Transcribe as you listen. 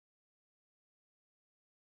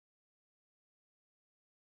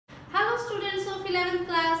students of 11th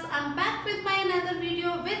class, I'm back with my another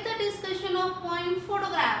video with the discussion of poem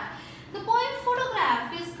photograph. The poem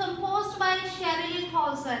photograph is composed by Shirley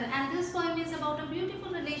Toulson, and this poem is about a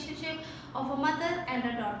beautiful relationship of a mother and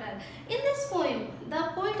a daughter. In this poem, the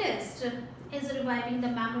poetess is reviving the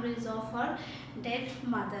memories of her dead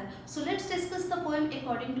mother. So let's discuss the poem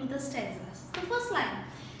according to the stanzas. The first line.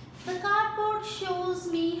 The cardboard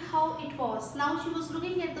shows me how it was. Now she was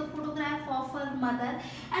looking at the photograph of her mother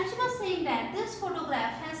and she was saying that this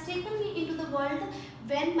photograph has taken me into the world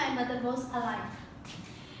when my mother was alive.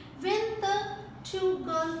 When the two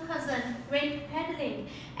girl cousins went paddling,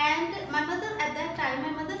 and my mother at that time,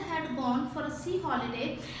 my mother had gone for a sea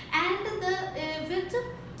holiday and with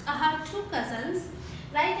her two cousins,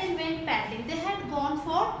 right, and went paddling. They had gone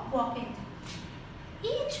for walking.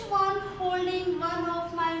 Each one holding one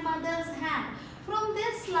of my mother's hand. From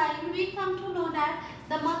this line, we come to know that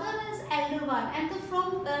the mother is elder one, and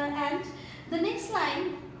the next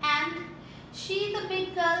line, and she, the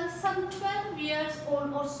big girl, some 12 years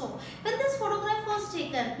old or so. When this photograph was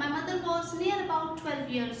taken, my mother was near about 12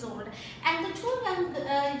 years old, and the two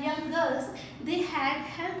young girls, they had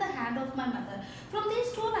held the hand of my mother. From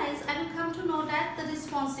these two lines, I will come to know that the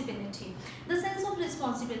responsibility, the sense of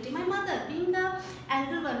responsibility. My mother, being the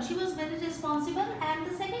elder one, she was very responsible, and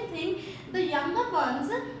the second thing, the younger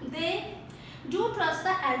ones, they do trust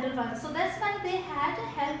the elder ones. So that's why they had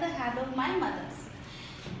held the hand of my mother's.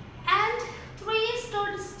 And three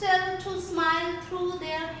stood still to smile through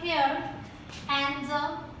their hair, and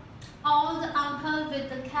the old uncle with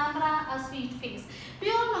the camera, a sweet face.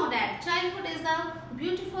 We all know that childhood is a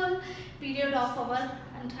beautiful period of our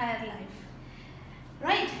entire life,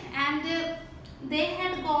 right? And they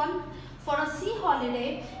had gone for a sea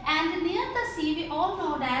holiday, and near the sea we all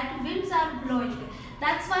know that winds are blowing.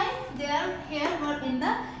 That's why their hair were in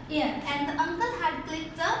the air, and the uncle had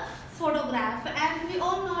clicked the photograph, and we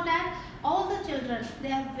all know that all the children,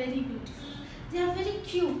 they are very beautiful, they are very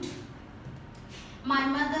cute. My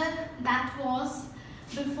mother, that was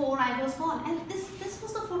before I was born, and this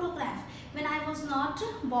was the photograph when I was not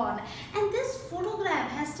born, and this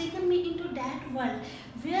photograph has taken me into that world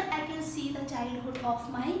where I can see the childhood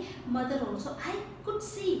of my mother also. I could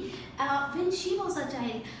see when she was a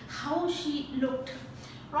child how she looked,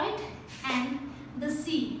 right? And the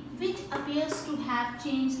sea, which appears to have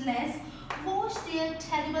changed less, wash their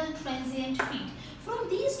terrible transient feet. From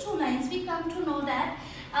these two lines we come to know that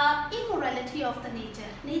immorality of the nature.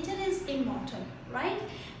 Nature is immortal, right?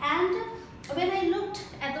 And when I looked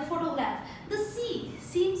at the photograph, the sea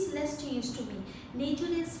seems less changed to me.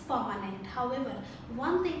 Nature is permanent. However,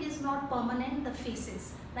 one thing is not permanent, the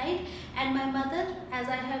faces, right? And my mother, as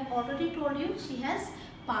I have already told you, she has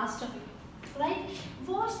passed away, right?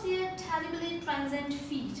 Wash their terribly transient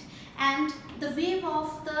feet, and the wave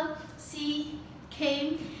of the sea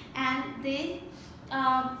came and they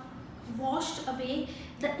washed away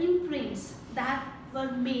the imprints that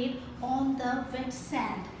were made on the wet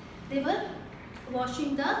sand. They were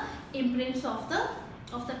washing the imprints of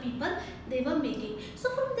the people they were making. So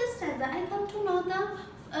from this stanza, I come to know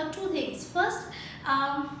the two things. First,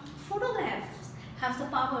 photographs have the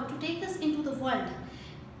power to take us into the world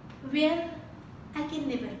where I can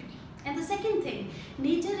never be. And the second thing,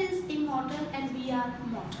 nature is immortal and we are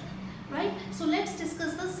mortal, right? So let's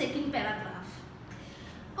discuss the second paragraph.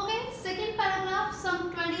 Okay, second paragraph,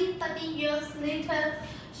 some 20-30 years later,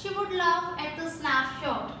 she would laugh at the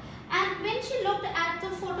snapshot. And when she looked at the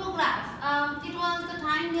photograph, it was the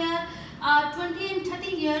time there 20 and 30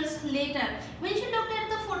 years later. When she looked at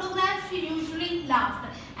the photograph, she usually laughed.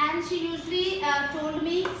 And she usually told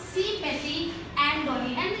me, see Betty and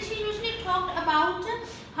Dolly. And she usually talked about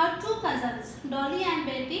her two cousins, Dolly and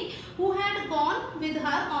Betty, who had gone with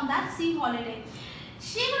her on that sea holiday.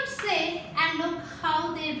 She would say, and look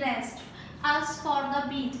how they dressed us for the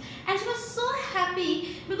beach. And she was so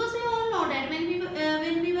happy because we all know that when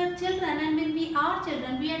we were children and when we are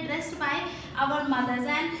children, we are dressed by our mothers,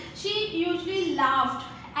 and she usually laughed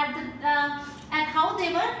at how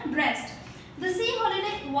they were dressed. The sea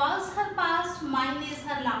holiday was her past, mine is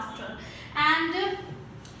her laughter. And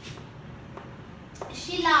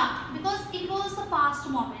she laughed because it was the past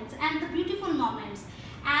moments and the beautiful moments,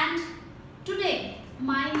 and today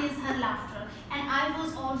mine is her laughter, and I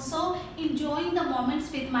was also enjoying the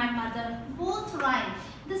moments with my mother. Both right.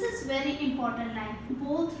 This is very important line.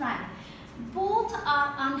 Both right. Both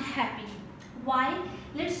are unhappy. Why?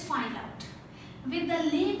 Let's find out. With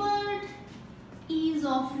the labored ease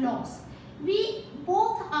of loss, we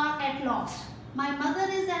both are at loss. My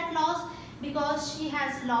mother is at loss because she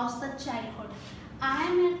has lost the childhood. I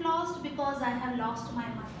am at loss because I have lost my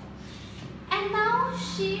mother. And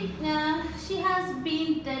and now she has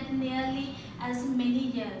been dead nearly as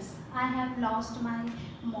many years. I have lost my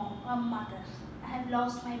mother. I have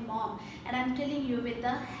lost my mom, and I'm telling you with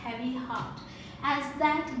a heavy heart. As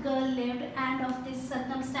that girl lived, and of this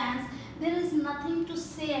circumstance, there is nothing to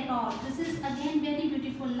say at all. This is again very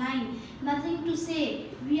beautiful line. Nothing to say.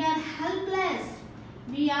 We are helpless.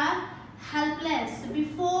 We are helpless.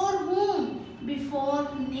 Before whom? Before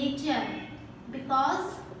nature.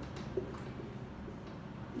 Because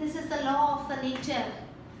this is the law of the nature.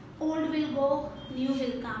 Old will go, new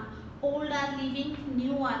will come. Old are leaving,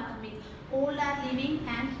 new are coming. Old are leaving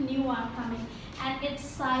and new are coming. And it's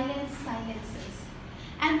silences.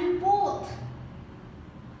 And we both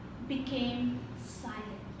became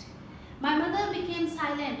silent. My mother became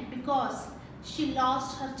silent because she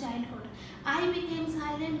lost her childhood. I became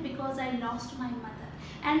silent because I lost my mother.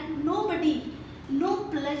 And nobody, no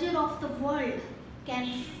pleasure of the world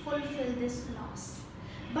can fulfill this loss.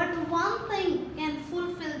 But one thing can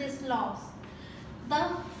fulfill this loss: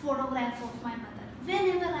 the photograph of my mother.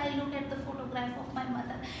 Whenever I look at the photograph of my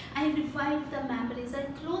mother, I revive the memories. I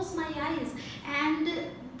close my eyes, and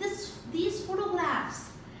these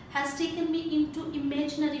photographs has taken me into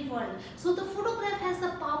imaginary world. So the photograph has the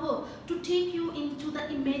power to take you into the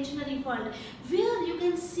imaginary world, where you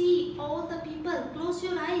can see all the people. Close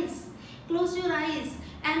your eyes. Close your eyes,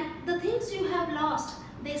 and the things you have lost,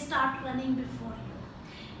 they start running before you.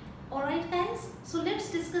 Alright guys, so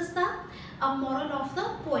let's discuss the moral of the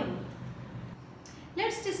poem.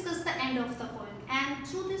 Let's discuss the end of the poem, and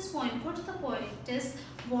through this poem, what the poetess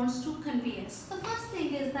wants to convey us. The first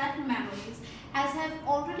thing is that memories, as I have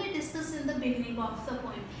already discussed in the beginning of the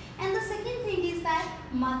poem. And the second thing is that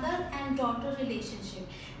mother and daughter relationship.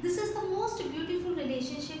 This is the most beautiful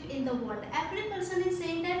relationship in the world. Every person is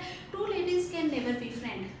saying that two ladies can never be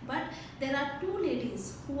friends, but there are two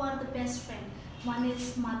ladies who are the best friend. One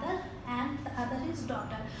is mother and the other is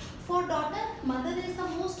daughter. For daughter, mother is the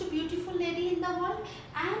most beautiful lady in the world,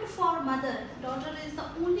 and for mother, daughter is the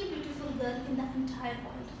only beautiful girl in the entire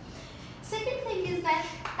world. Second thing is that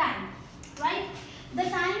time, right? The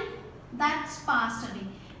time that's passed away.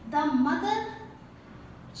 The mother,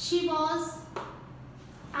 she was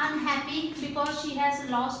unhappy because she has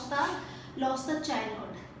lost the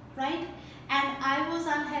childhood, right? And I was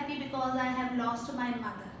unhappy because I have lost my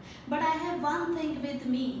mother. But I have one thing with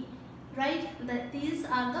me, right? That these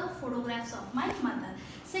are the photographs of my mother.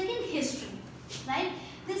 Second, history, right?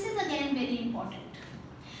 This is again very important,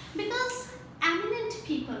 because eminent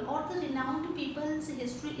people or the renowned people's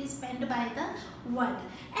history is penned by the world,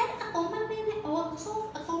 and a common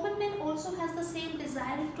man also has the same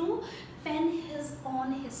desire to pen his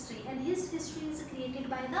own history, and his history is created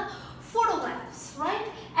by the photographs, right?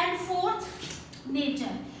 And fourth,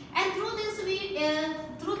 nature. And through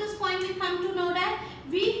this point we come to know that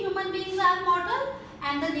we human beings are mortal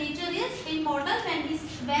and the nature is immortal.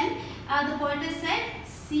 When the poet said,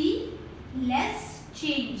 "See less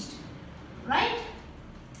changed," right?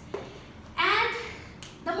 And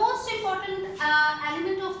the most important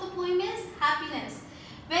element of the poem is happiness.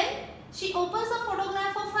 When she opens a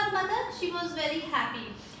photograph of her mother, she was very happy,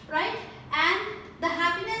 right? And the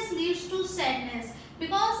happiness leads to sadness,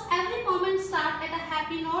 because every moment starts at a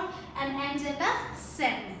happy note and ends at a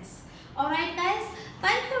sadness. Alright guys,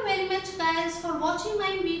 thank you very much guys for watching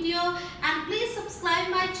my video, and please subscribe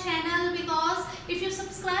my channel, because if you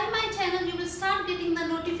subscribe my channel, you will start getting the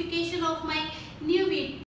notification of my new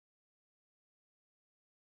video.